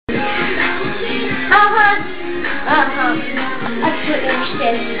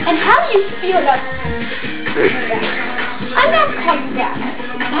how do you feel about I'm not calling you that.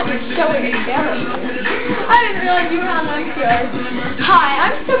 That was so embarrassing. I didn't realize you were on my show.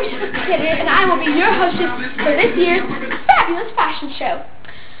 Hi, I'm Sophie Kidder, and I will be your hostess for this year's fabulous fashion show.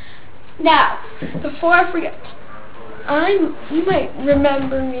 Now, before I forget, you might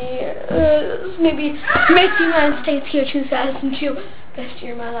remember me as maybe Miss United States here 2002, best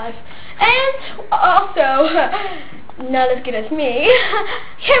year of my life. And also, not as good as me,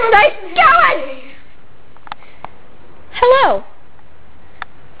 Cameron, nice going! Hello.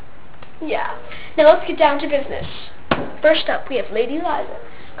 Yeah. Now let's get down to business. First up, we have Lady Liza.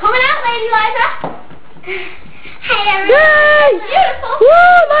 Coming out, Lady Liza. Hey, everyone. Yay! Beautiful.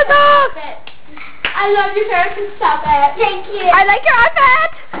 Woo, Liza! I love your hair. Can stop it. Thank you. I like your outfit.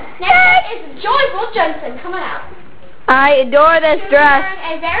 Next is Joyful Johnson. Come on out. I adore this dress.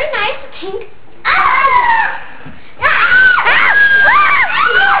 Wearing a very nice pink.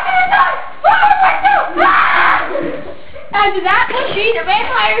 And that will be the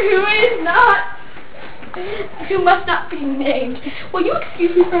vampire who must not be named. Will you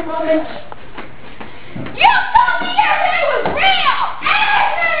excuse me for a moment? You told me your name was